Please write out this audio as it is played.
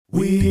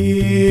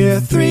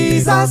We're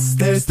three's us,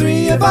 there's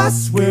three of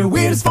us. We're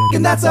weird as fuck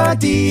and that's our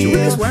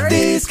deal.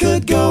 This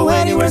could go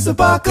anywhere, so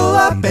buckle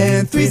up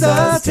and three's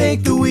us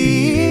take the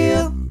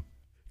wheel.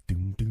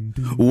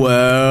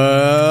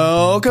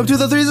 Welcome to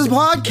the Threeses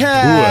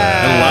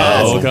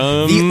Podcast.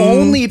 Welcome. The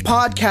only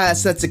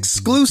podcast that's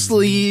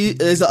exclusively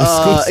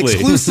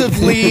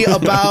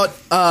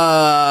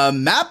about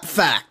map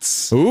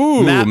facts.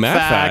 Ooh, map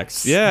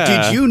facts.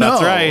 Yeah. Did you know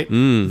that's right.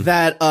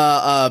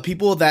 that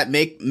people that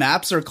make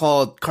maps are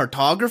called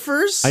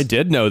cartographers? I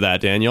did know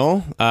that,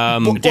 Daniel.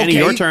 Danny, Danny,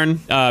 your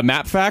turn.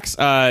 Map facts.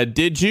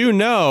 Did you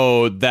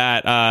know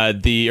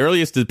that the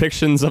earliest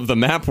depictions of the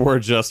map were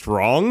just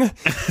wrong?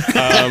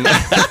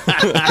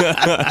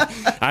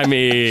 I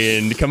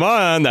mean, come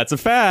on, that's a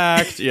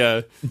fact.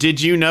 Yeah. Did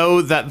you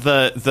know that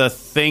the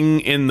thing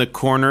in the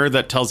corner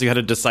that tells you how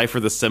to decipher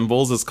the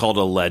symbols is called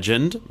a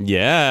legend?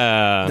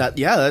 Yeah.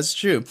 That's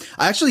true.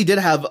 I actually did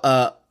have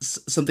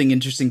something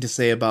interesting to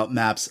say about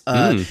maps.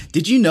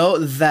 Did you know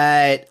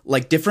that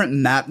like different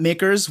map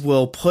makers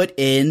will put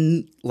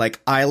in like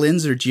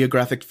islands or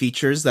geographic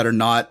features that are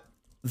not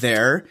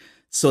there,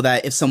 so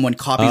that if someone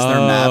copies their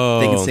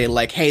map, they can say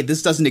like, "Hey,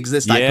 this doesn't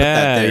exist. I put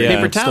that there." Yeah.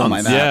 Paper towns.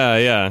 My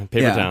map.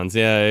 Paper towns.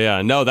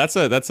 Yeah. No, that's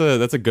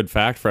a good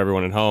fact for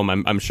everyone at home.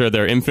 I'm sure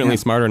they're infinitely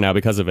smarter now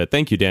because of it.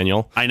 Thank you,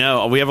 Daniel. I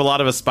know we have a lot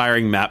of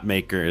aspiring map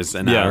makers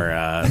in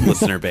our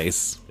listener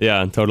base.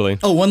 Yeah, totally.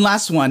 Oh, one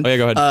last one. Oh yeah,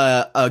 go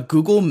ahead.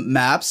 Google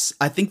Maps.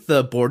 I think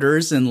the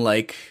borders and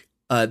like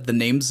the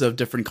names of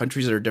different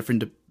countries are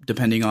different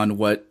depending on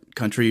what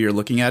country you're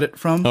looking at it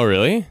from. Oh,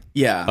 really?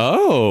 Yeah.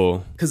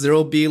 Oh. Because there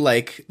will be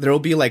like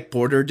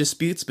border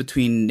disputes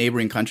between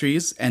neighboring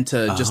countries, and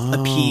to just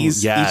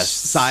appease each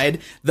side,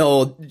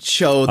 they'll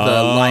show the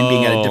line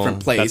being at a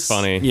different place. That's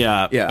funny.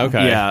 Yeah.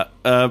 Okay.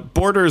 Yeah.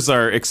 Borders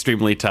are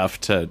extremely tough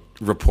to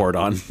report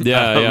on.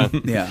 Yeah.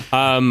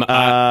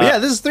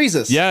 This is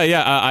Threeses.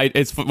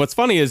 It's what's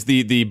funny is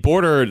the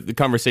border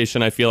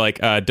conversation. I feel like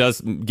does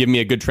give me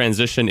a good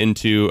transition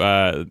into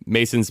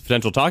Mason's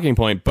potential talking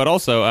point, but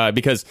also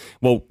because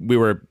we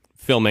were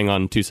filming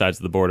on two sides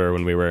of the border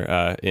when we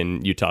were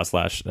in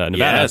Utah/Nevada.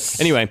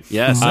 Yes. Anyway.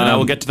 Yes. And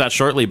we'll get to that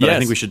shortly, but I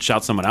think we should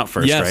shout someone out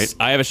first, right?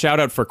 I have a shout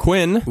out for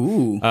Quinn.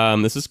 Ooh.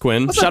 This is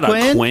Quinn. What's Shout up,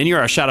 out Quinn. You're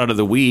our shout out of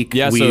the week.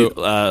 Yeah, we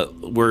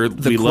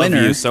love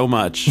you so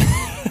much.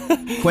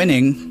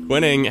 Quinning.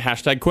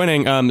 Hashtag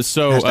quinning.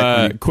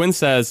 Quinn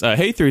says,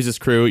 "Hey, Threeses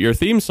crew, your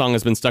theme song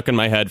has been stuck in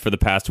my head for the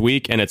past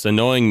week, and it's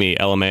annoying me.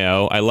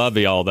 LMAO. I love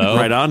y'all though."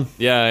 Right on.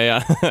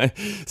 Yeah.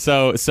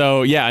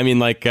 so yeah. I mean,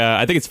 like,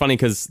 I think it's funny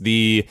because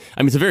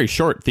it's a very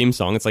short theme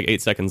song. It's like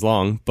 8 seconds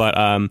long,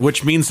 but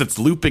which means it's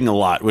looping a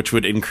lot, which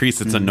would increase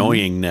its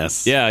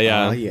annoyingness.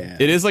 Yeah. Oh, yeah.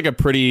 It is like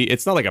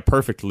it's not like a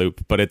perfect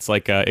loop, but it's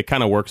like it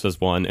kind of works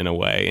as one in a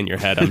way in your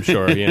head. I'm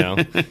sure you know.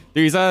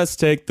 Three's us,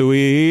 take the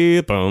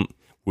wheel, boom.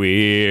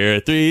 We're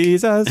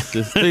three's us,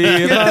 just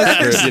three of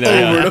us. Over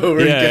and over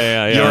again.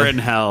 Yeah. You're in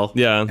hell.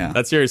 Yeah,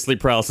 that's your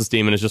sleep paralysis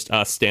demon. Is just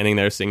us standing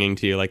there singing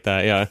to you like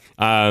that.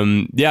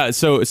 Yeah.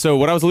 So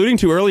what I was alluding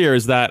to earlier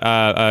is that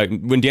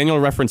when Daniel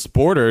referenced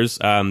borders,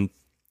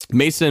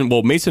 Mason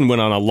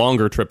went on a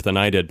longer trip than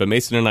I did, but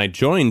Mason and I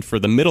joined for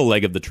the middle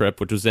leg of the trip,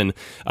 which was in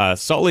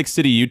Salt Lake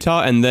City,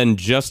 Utah, and then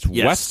just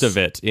west of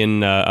it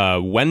in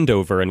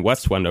Wendover and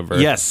West Wendover.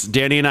 Yes,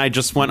 Danny and I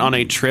just went on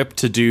a trip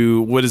to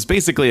do what is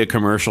basically a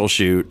commercial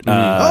shoot.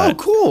 Oh,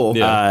 cool.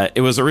 Yeah.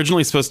 It was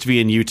originally supposed to be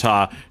in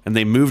Utah, and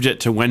they moved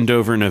it to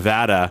Wendover,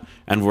 Nevada,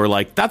 and we're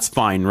like, that's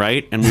fine,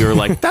 right? And we were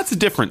like, that's a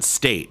different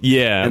state.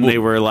 Yeah. And they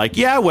were like,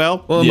 yeah,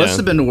 well. Well, it must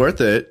have been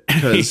worth it.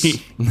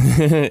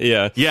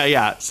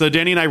 Yeah. So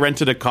Danny and I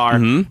rented a car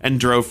and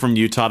drove from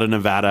Utah to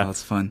Nevada. Oh,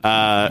 that's fun.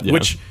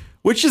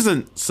 Which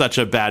isn't such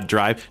a bad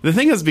drive. The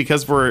thing is,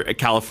 because we're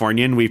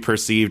Californian, we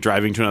perceive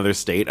driving to another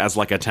state as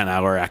like a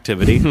 10-hour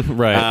activity.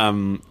 Right.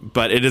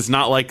 But it is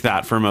not like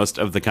that for most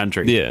of the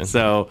country. Yeah.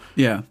 So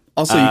Yeah.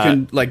 Also, you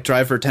can like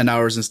drive for 10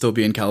 hours and still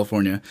be in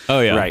California.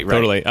 Oh yeah, right.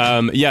 Totally.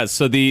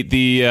 So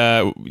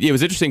it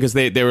was interesting because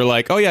they were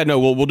like, oh yeah, no,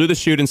 we'll do the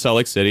shoot in Salt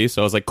Lake City.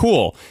 So I was like,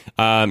 cool.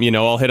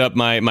 I'll hit up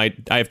my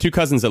I have two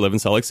cousins that live in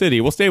Salt Lake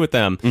City. We'll stay with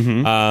them.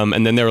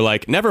 And then they were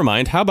like, never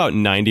mind. How about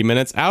 90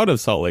 minutes out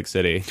of Salt Lake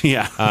City?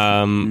 Yeah.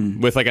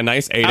 With like a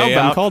nice 8 How a.m.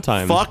 about call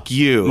time. Fuck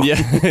you.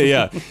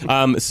 Yeah.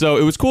 So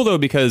it was cool though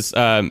because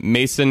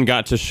Mason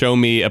got to show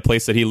me a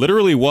place that he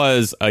literally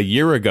was a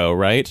year ago,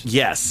 right?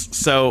 Yes.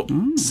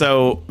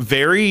 So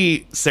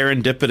very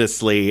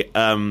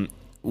serendipitously,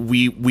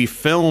 we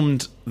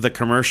filmed the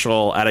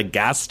commercial at a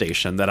gas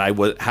station that I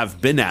have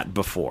been at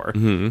before,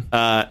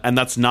 and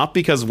that's not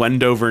because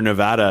Wendover,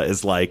 Nevada,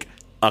 is like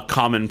a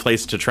common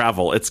place to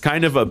travel. It's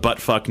kind of a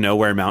buttfuck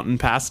nowhere mountain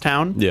pass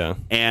town. Yeah,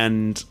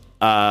 and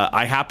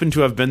I happen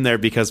to have been there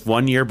because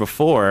 1 year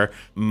before,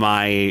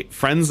 my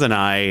friends and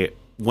I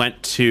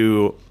went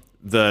to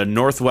the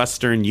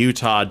northwestern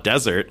Utah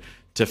desert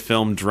to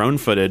film drone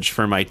footage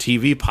for my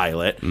TV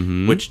pilot,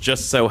 which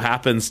just so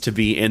happens to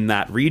be in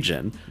that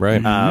region.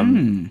 Right.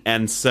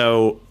 And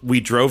so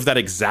we drove that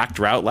exact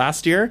route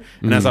last year.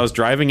 And as I was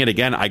driving it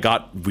again, I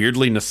got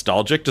weirdly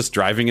nostalgic just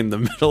driving in the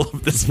middle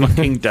of this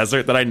fucking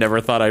desert that I never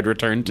thought I'd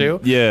return to.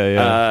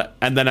 Yeah.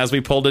 And then as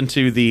we pulled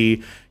into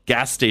the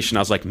gas station,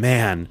 I was like,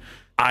 man,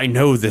 I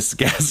know this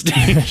gas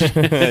station.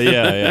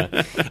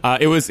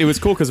 It was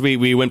cool because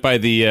we went by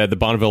the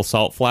Bonneville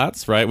Salt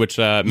Flats, right? Which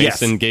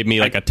Mason gave me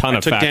like a ton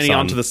of facts. I took Danny on.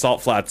 onto the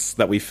salt flats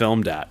that we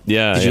filmed at.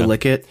 Yeah. Did you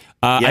lick it?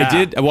 I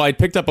did. Well, I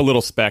picked up a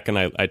little speck and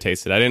I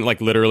tasted. I didn't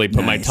like literally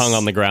put my tongue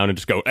on the ground and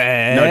just go.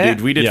 No,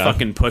 dude, we did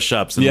fucking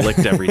push-ups and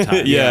licked every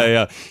time.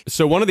 Yeah.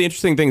 So one of the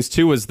interesting things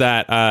too was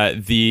that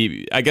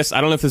I guess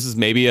I don't know if this is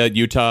maybe a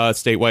Utah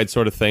statewide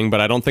sort of thing,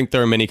 but I don't think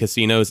there are many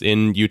casinos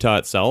in Utah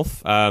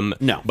itself.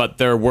 No, but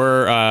there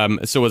were.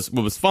 So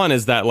what was fun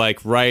is that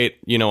like right,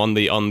 on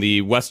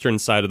the western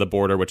side of the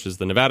border, which is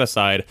the Nevada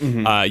side,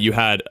 you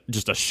had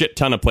just a shit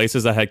ton of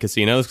places that had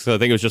casinos. So I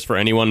think it was just for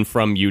anyone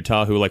from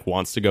Utah who like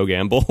wants to go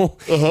gamble.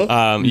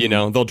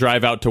 They'll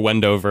drive out to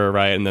Wendover,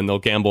 right, and then they'll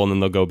gamble and then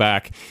they'll go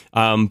back.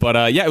 But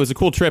it was a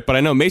cool trip. But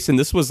I know, Mason,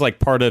 this was like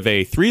part of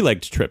a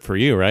 3-legged trip for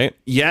you, right?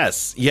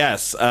 Yes.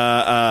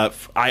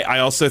 I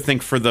also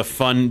think for the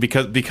fun,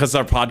 because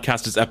our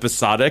podcast is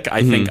episodic,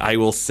 I think I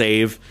will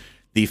save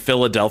the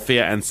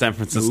Philadelphia and San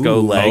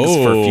Francisco legs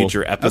for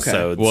future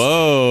episodes. Okay.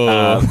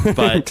 Whoa.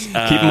 But keep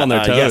them on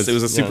their toes. Yes, it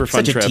was a super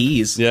fun Such trip. a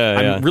tease.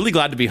 I'm really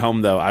glad to be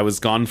home, though. I was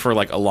gone for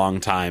like a long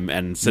time,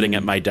 and sitting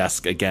at my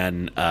desk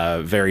again,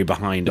 very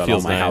behind on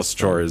all my house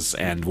chores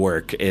and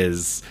work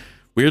is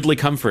weirdly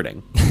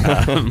comforting.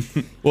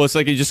 Well, it's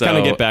like you just kind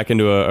of get back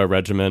into a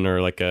regimen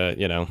or like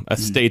a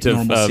state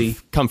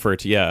of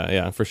comfort.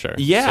 Yeah, for sure.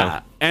 Yeah.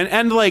 So.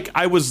 And like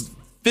I was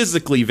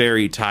physically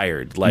very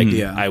tired. Like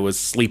I was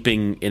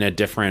sleeping in a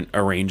different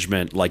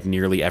arrangement like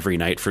nearly every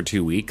night for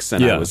 2 weeks,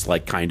 and I was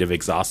like kind of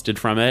exhausted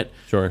from it.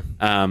 Sure.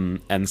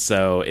 And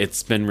so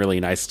it's been really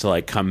nice to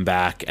like come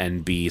back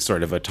and be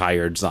sort of a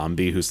tired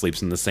zombie who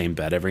sleeps in the same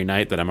bed every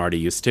night that I'm already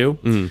used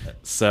to.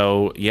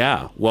 So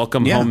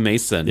welcome home,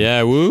 Mason.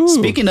 Yeah, woo.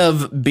 Speaking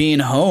of being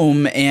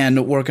home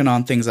and working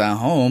on things at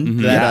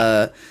home,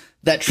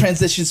 that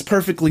transitions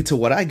perfectly to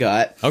what I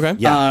got. Okay.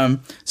 Yeah.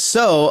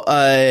 So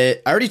I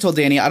already told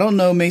Danny, I don't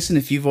know, Mason,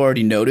 if you've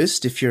already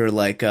noticed, if you're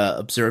like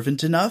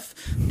observant enough,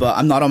 but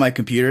I'm not on my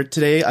computer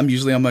today. I'm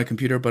usually on my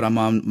computer, but I'm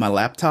on my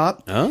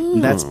laptop. Oh.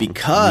 And that's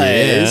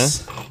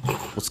because...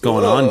 What's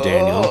going on,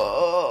 Daniel?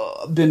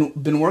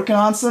 Been working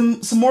on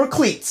some more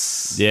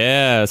cleats.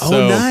 Yeah.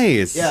 So,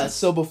 nice. Yeah,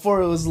 so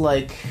before it was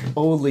like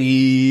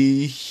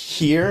only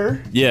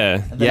here.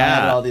 Yeah. And then I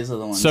had all these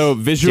other ones. So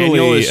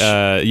visually,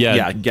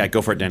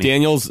 go for it, Danny.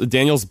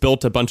 Daniel's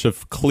built a bunch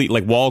of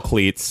wall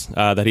cleats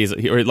that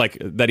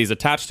he's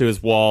attached to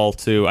his wall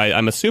to.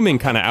 I'm assuming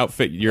kind of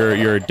outfit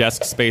your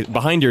desk space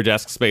behind your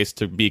desk space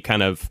to be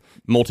kind of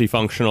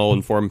multifunctional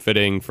and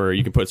form-fitting for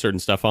you can put certain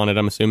stuff on it,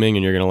 I'm assuming,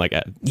 and you're gonna like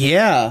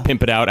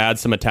pimp it out, add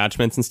some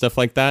attachments and stuff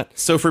like that.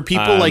 So for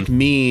people like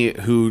me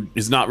who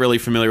is not really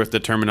familiar with the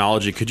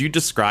terminology, could you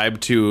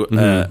describe to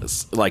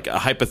like a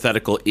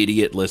hypothetical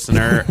idiot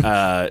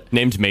listener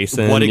named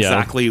Mason what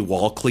exactly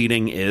wall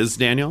cleating is,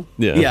 Daniel?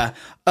 Yeah.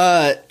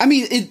 I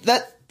mean,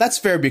 that's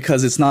fair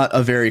because it's not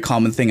a very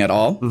common thing at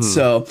all.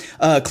 So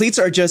cleats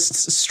are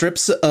just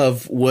strips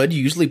of wood,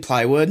 usually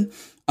plywood,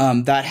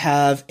 that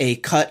have a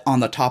cut on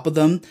the top of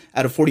them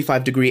at a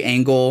 45-degree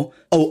angle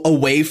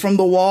away from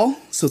the wall.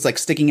 So it's like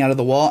sticking out of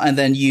the wall. And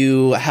then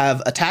you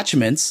have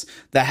attachments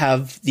that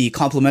have the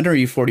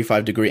complementary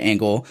 45-degree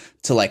angle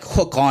to like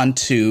hook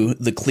onto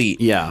the cleat.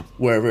 Yeah.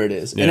 Wherever it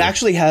is. Yeah. It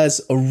actually has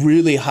a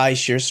really high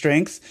shear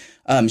strength.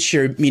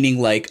 Shear meaning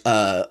like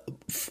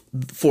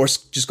force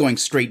just going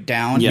straight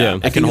down. Yeah.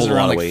 I think it's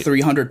around like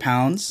 300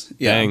 pounds.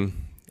 Yeah. Dang.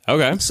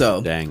 Okay.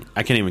 So dang,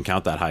 I can't even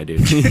count that high,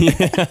 dude.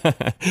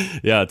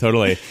 Yeah,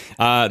 totally.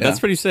 That's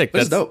pretty sick.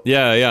 That's dope.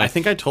 Yeah. I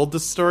think I told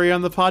this story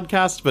on the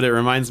podcast, but it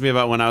reminds me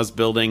about when I was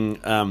building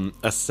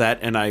a set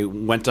and I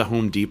went to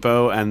Home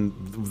Depot, and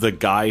the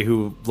guy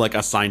who like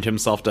assigned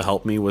himself to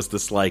help me was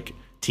this like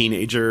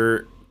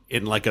teenager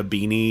in like a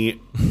beanie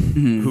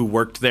who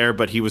worked there,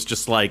 but he was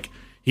just like.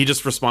 He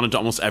just responded to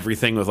almost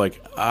everything with like,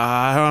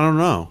 I don't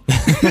know.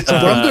 But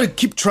I'm going to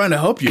keep trying to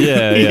help you.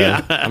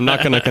 Yeah. I'm not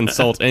going to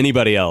consult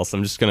anybody else.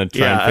 I'm just going to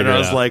try and figure it out. And I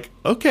was like,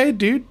 okay,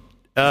 dude.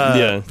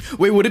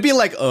 Wait, would it be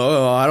like,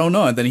 I don't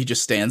know, and then he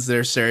just stands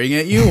there staring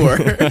at you? Or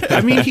I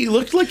mean, he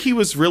looked like he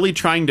was really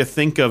trying to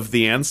think of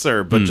the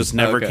answer, but just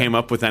never came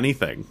up with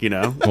anything, you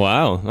know?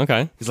 Wow,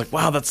 okay. He's like,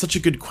 wow, that's such a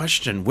good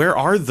question. Where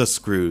are the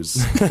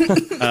screws?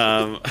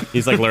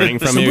 He's like learning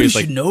from Somebody you. He's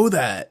should like, know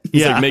that.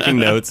 He's like making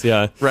notes,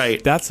 yeah.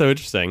 Right. That's so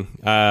interesting.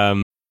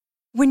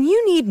 When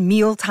you need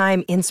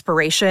mealtime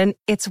inspiration,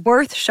 it's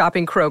worth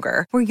shopping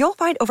Kroger, where you'll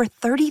find over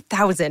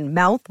 30,000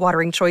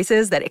 mouth-watering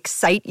choices that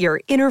excite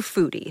your inner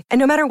foodie. And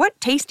no matter what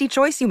tasty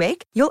choice you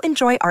make, you'll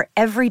enjoy our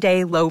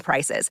everyday low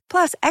prices,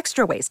 plus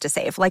extra ways to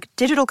save, like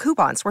digital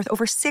coupons worth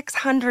over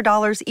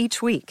 $600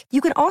 each week. You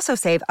can also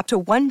save up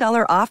to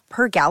 $1 off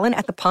per gallon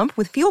at the pump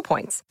with fuel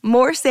points.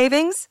 More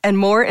savings and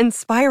more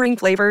inspiring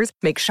flavors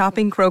make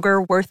shopping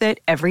Kroger worth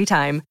it every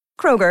time.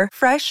 Kroger,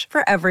 fresh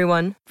for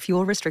everyone.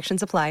 Fuel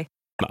restrictions apply.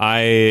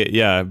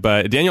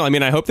 But Daniel, I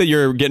mean, I hope that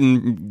you're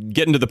getting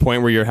to the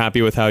point where you're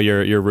happy with how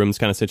your room's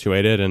kind of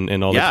situated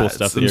and all the cool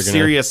stuff that you're gonna...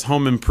 serious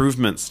home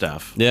improvement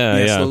stuff.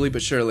 Yeah. Slowly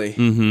but surely.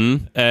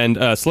 Mm-hmm.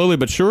 And slowly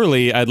but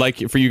surely, I'd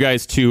like for you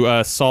guys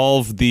to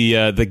solve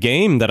the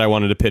game that I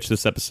wanted to pitch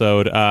this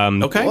episode.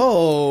 Okay.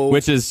 Whoa.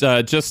 Which is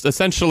just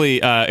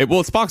essentially,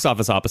 it's box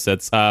office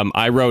opposites.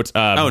 I wrote...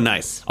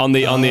 nice. On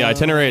the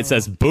itinerary, it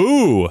says,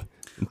 boo!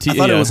 I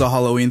thought it was a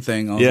Halloween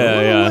thing. I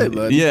was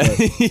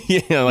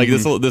like,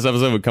 this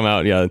episode would come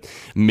out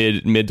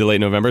mid to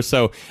late November.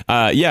 So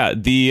I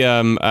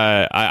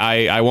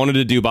wanted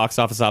to do box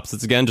office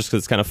opposites again just because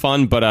it's kind of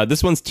fun. But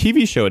this one's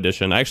TV show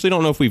edition. I actually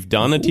don't know if we've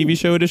done a TV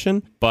show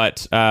edition,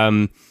 but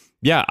I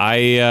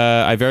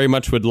very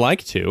much would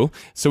like to.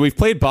 So we've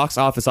played box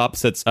office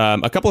opposites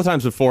a couple of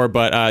times before,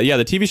 but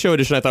the TV show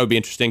edition I thought would be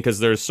interesting because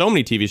there's so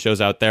many TV shows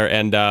out there,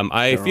 and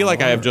I feel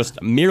like I have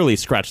just merely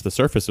scratched the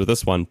surface with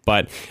this one.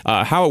 But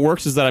how it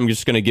works is that I'm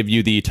just going to give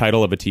you the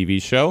title of a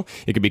TV show.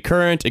 It could be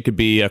current, it could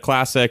be a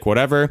classic,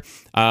 whatever.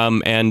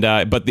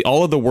 But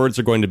all of the words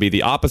are going to be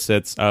the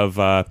opposites of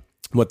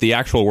what the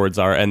actual words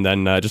are, and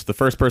then just the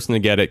first person to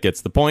get it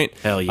gets the point.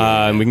 Hell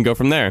yeah. And we can go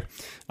from there.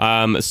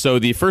 So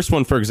the first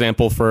one, for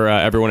example, for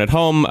everyone at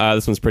home,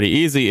 this one's pretty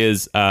easy,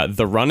 is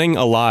The Running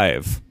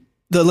Alive.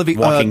 The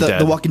Walking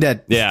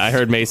Dead. Yeah, I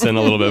heard Mason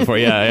a little bit before.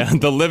 Yeah.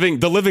 The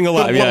living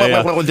alive.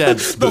 Dead.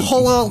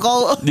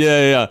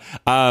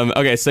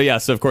 Okay,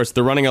 so of course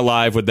the running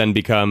alive would then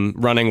become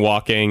running,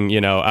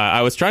 walking.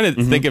 I was trying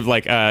to think of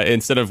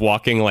instead of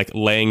walking, like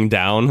laying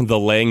down, the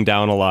laying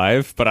down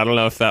alive, but I don't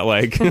know if that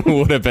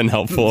would have been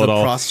helpful at all.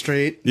 The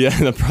prostrate. Yeah,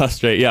 the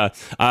prostrate. Yeah.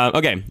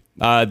 Okay.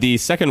 The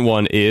second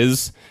one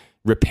is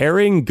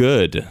repairing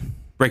good.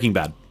 Breaking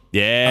Bad.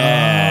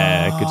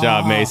 Yeah, good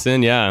job,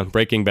 Mason. Yeah,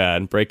 Breaking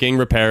Bad,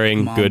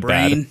 repairing, good,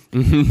 brain.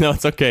 bad. No,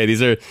 it's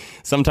okay.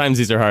 Sometimes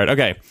these are hard.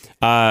 Okay,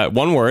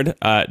 one word.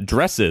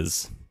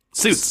 Dresses.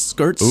 Suits.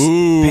 Skirts.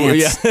 Ooh,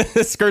 pants.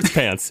 Yeah, skirts,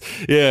 pants.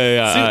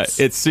 Yeah. Suits.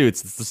 It's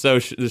Suits. It's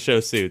the show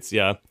Suits.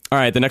 Yeah. All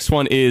right. The next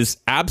one is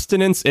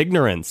abstinence,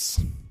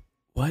 ignorance.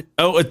 What?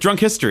 Oh, a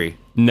drunk history.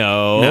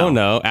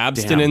 No.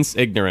 Abstinence,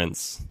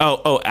 ignorance.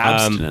 Oh,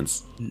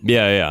 abstinence.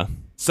 Yeah.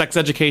 Sex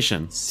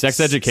education.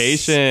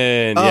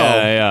 Oh.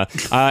 Yeah.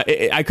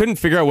 I couldn't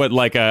figure out what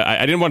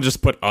I didn't want to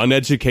just put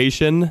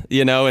uneducation,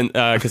 and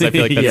because I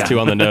feel like that's too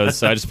on the nose.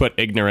 So I just put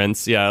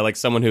ignorance. Yeah, like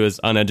someone who is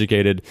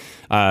uneducated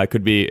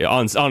could be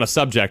on a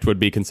subject would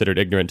be considered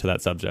ignorant to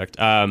that subject.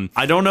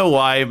 I don't know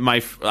why,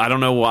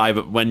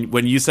 but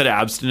when you said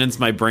abstinence,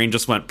 my brain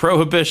just went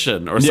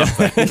prohibition or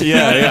something.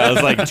 Yeah. It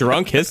was like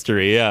drunk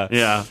history. Yeah.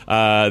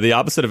 The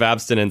opposite of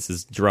abstinence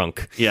is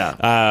drunk. Yeah.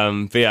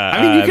 But yeah.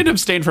 I mean, you can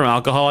abstain from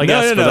alcohol, I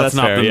guess. No, but that's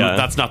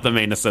that's not the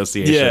main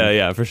association.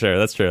 Yeah, for sure.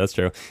 That's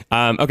true.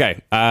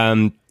 Okay.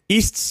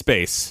 East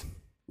space.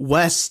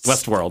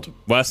 Westworld.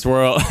 No,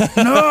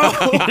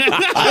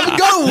 I haven't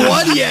got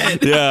one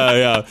yet.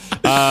 Yeah.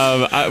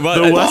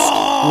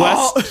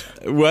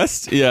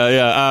 West.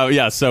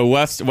 Yeah. So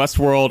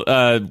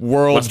Westworld.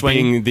 World West Wing.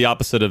 being the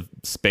opposite of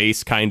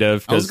space, kind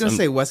of. I was gonna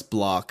say West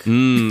Block.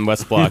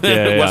 West Block.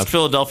 Yeah. West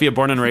Philadelphia,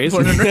 born and raised.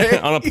 On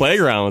a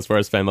playground was where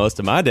I spent most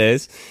of my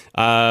days.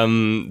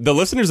 The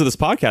listeners of this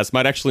podcast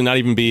might actually not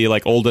even be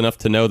old enough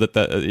to know that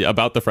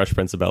about the Fresh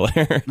Prince of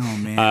Bel-Air. Oh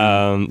man.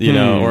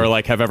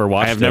 Or have ever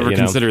watched it. I have never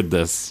considered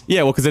this.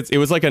 Yeah, well, because it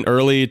was an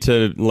early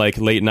to late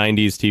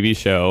 90s TV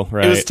show,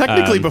 right? It was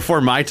technically before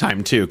my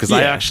time too, because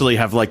I actually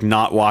have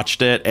not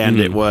watched it, and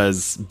it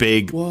was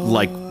big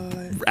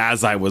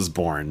as I was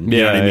born.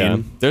 You know what I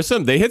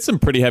mean? They hit some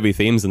pretty heavy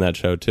themes in that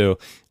show too.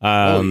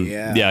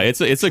 Yeah,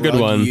 it's a good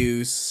one.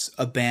 Use,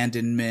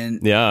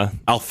 abandonment. Yeah,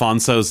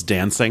 Alfonso's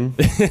dancing.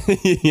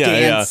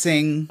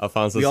 Dancing.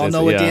 Alfonso's we all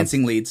know what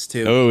dancing leads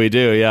to. Oh, we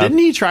do. Yeah. Didn't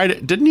he try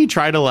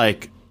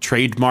to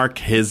trademark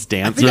his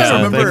dance?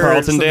 I remember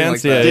Carlton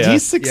dance. Did he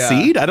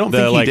succeed? I don't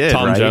think he did.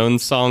 Tom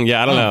Jones song.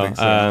 Yeah, I don't know.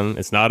 So.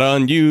 It's not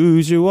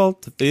unusual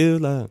to feel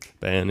like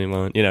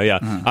anyone.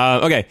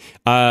 Okay.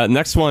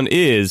 Next one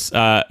is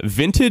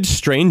vintage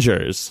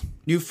strangers.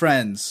 New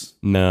friends.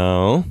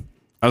 No.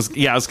 I was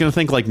gonna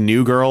think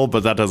New Girl,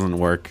 but that doesn't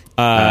work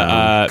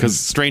because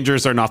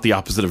strangers are not the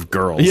opposite of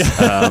girls.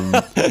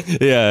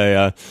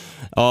 Yeah.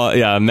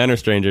 Yeah. Men are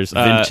strangers.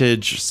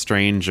 Vintage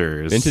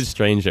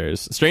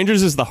strangers.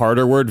 Strangers is the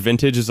harder word.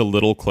 Vintage is a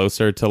little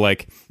closer to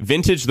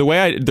vintage.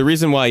 The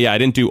reason why I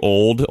didn't do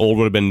old. Old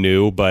would have been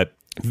new, but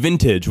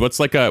vintage. What's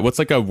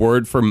a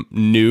word for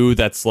new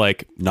that's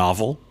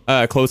novel?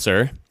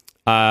 Closer.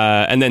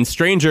 And then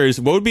strangers,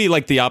 what would be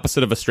like the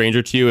opposite of a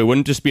stranger to you? It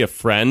wouldn't just be a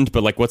friend,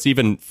 but like what's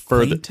even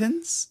further?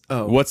 Acquaintance?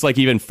 Oh. What's like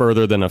even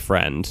further than a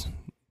friend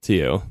to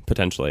you,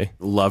 potentially?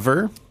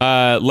 Lover?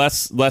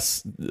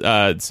 Less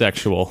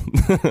sexual,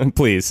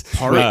 please.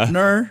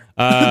 Partner?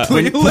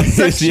 Less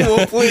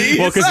sexual, please.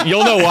 Well, because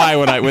you'll know why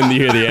when you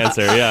hear the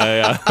answer.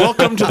 Yeah.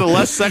 Welcome to the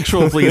Less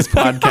Sexual Please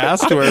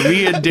podcast, where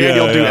me and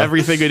Daniel do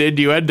everything in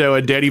innuendo,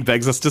 and Danny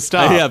begs us to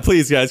stop. Yeah,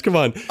 please, guys, come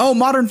on. Oh,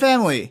 Modern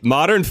Family.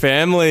 Modern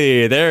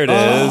Family. There it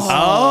is.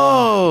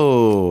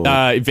 Oh.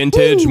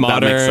 Vintage, That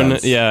modern.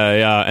 makes sense.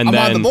 Yeah. And I'm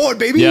then, on the board,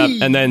 baby. Yeah,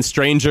 and then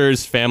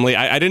strangers, family.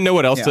 I didn't know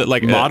what else to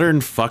like.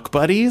 Modern fuck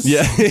buddies?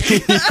 Yeah.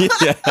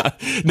 Yeah.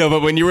 No,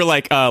 but when you were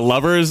like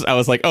lovers, I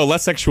was like, oh,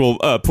 less sexual,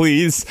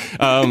 please.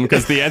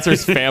 Because the answer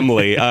is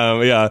family.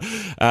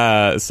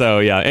 Yeah. So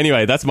yeah.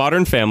 Anyway, that's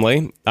Modern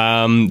Family.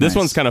 This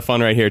one's kind of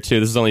fun right here too.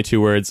 This is only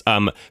 2 words.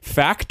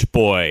 Fact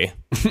boy.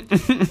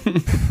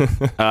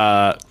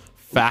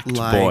 Fact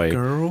Lie boy.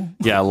 girl?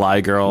 Yeah,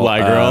 lie girl. Lie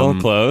girl.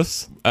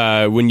 Close.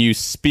 When you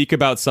speak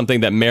about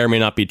something that may or may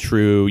not be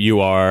true,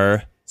 you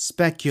are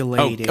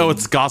Speculating. Oh,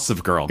 it's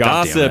Gossip Girl. God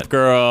damn Gossip it.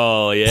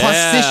 Girl. Yeah.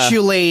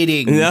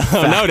 Postulating. No,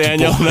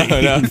 Daniel.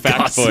 No, fact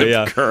Gossip boy.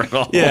 Yeah.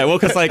 Girl. Yeah. Well,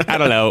 because like I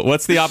don't know,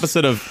 what's the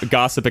opposite of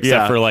gossip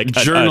except for like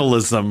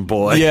journalism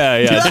boy.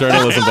 Yeah,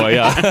 journalism boy.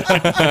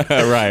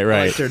 Yeah,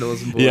 right.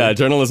 Journalism boy. Yeah,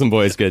 journalism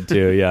boy is good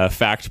too. Yeah,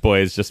 fact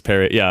boy is just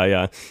parrot.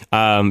 Yeah.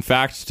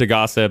 Fact to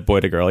gossip, boy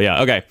to girl.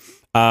 Yeah. Okay.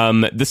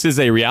 This is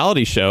a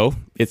reality show.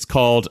 It's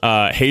called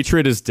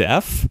Hatred is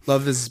Deaf.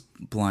 Love is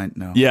blind.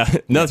 No. Yeah,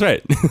 no, that's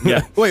right.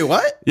 Yeah. Wait,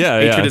 what? Yeah.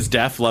 Hatred is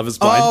deaf, love is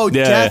blind. Oh,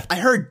 Yeah. death. I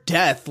heard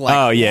death. Like,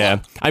 Oh yeah,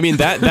 I mean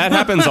that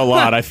happens a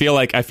lot. I feel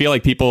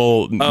like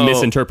people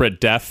misinterpret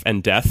deaf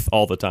and death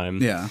all the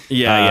time. Yeah.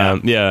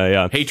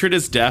 Yeah. Hatred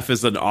is deaf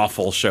is an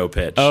awful show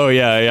pitch. Oh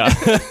yeah.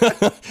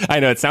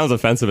 I know it sounds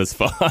offensive as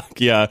fuck.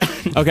 Yeah.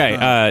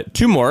 Okay.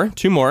 2 more.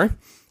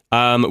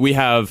 We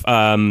have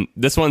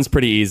this one's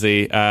pretty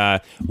easy.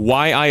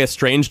 Why I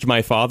estranged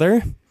my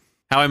father.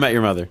 How I Met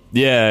Your Mother.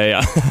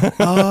 Yeah.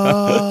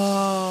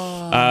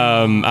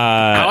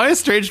 How I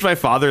Estranged My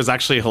Father is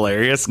actually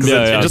hilarious because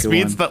it just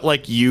means that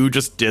like you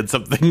just did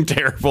something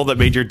terrible that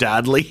made your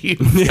dad leave.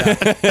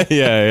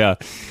 Yeah.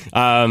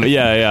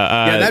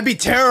 Yeah, that'd be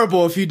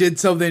terrible if you did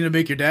something to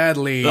make your dad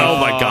leave. Oh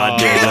my god,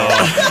 Daniel.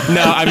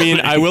 No, I mean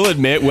I will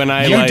admit when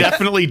I You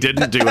definitely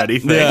didn't do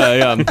anything.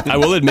 Yeah. I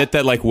will admit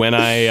that like when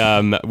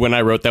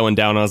I wrote that one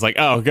down, I was like,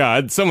 oh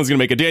god, someone's gonna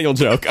make a Daniel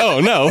joke.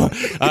 Oh no.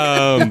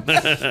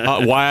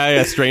 Why I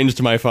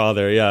estranged my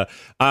father. Yeah.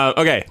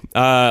 Okay.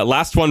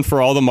 Last one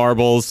for all the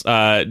marbles.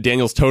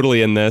 Daniel's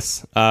totally in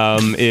this.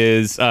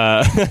 Is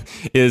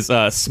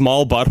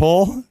small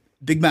butthole.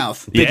 Big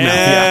mouth. Big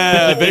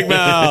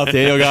mouth.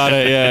 Daniel got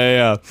it.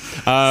 Yeah.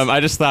 I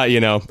just thought,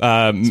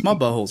 Small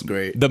butthole's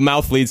great. the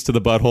mouth leads to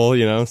the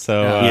butthole,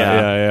 so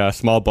yeah.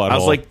 Small butthole. I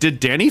was like, did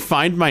Danny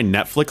find my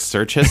Netflix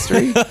search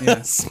history?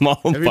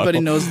 small Everybody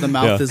butthole. knows the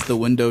mouth Yeah. is the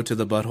window to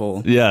the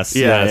butthole. Yes.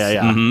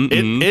 Yeah.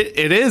 Mhm.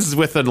 It is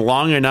with a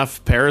long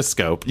enough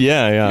periscope.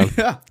 Yeah.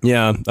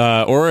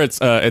 Or it's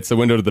a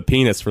window to the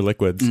penis for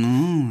liquids.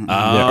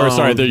 Yeah, or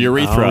sorry, the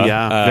urethra. Oh,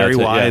 yeah. Very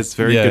wise.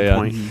 Very good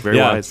point. Very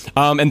wise.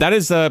 And that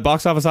is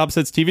Box Office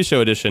Opposites TV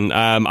show edition.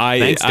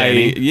 Thanks,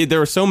 Danny. There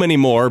were so many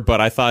more, but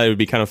I thought it would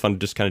be kind of fun to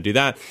just kind of do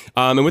that.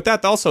 And with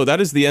that, also,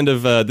 that is the end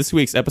of this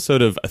week's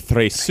episode of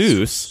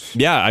Tresus.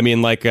 Yeah, I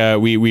mean, like,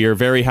 we are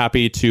very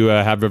happy to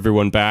have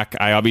everyone back.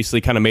 I obviously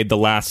kind of made the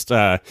last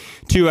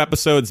 2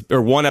 episodes,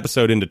 or 1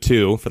 episode into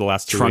 2 for the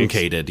last 2 weeks.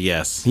 Truncated,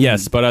 yes.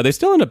 Yes, but they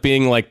still end up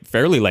being, like,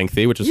 fairly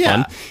lengthy, which is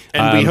fun.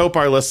 And we hope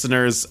our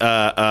listeners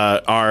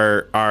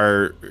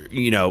are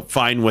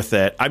fine with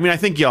it. I mean, I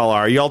think y'all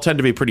are. Y'all tend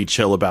to be pretty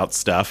chill about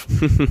stuff.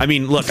 I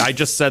mean, look, I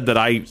just said that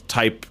I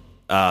type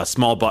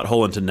small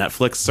butthole into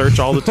Netflix search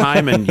all the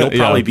time, and you'll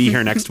probably be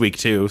here next week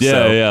too.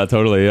 Yeah,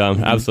 totally.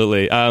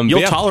 Absolutely.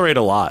 You'll tolerate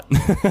a lot.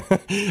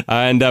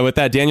 And with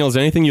that, Daniel, is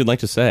there anything you'd like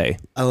to say?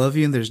 I love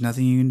you and there's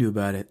nothing you can do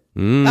about it.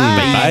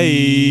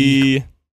 Bye.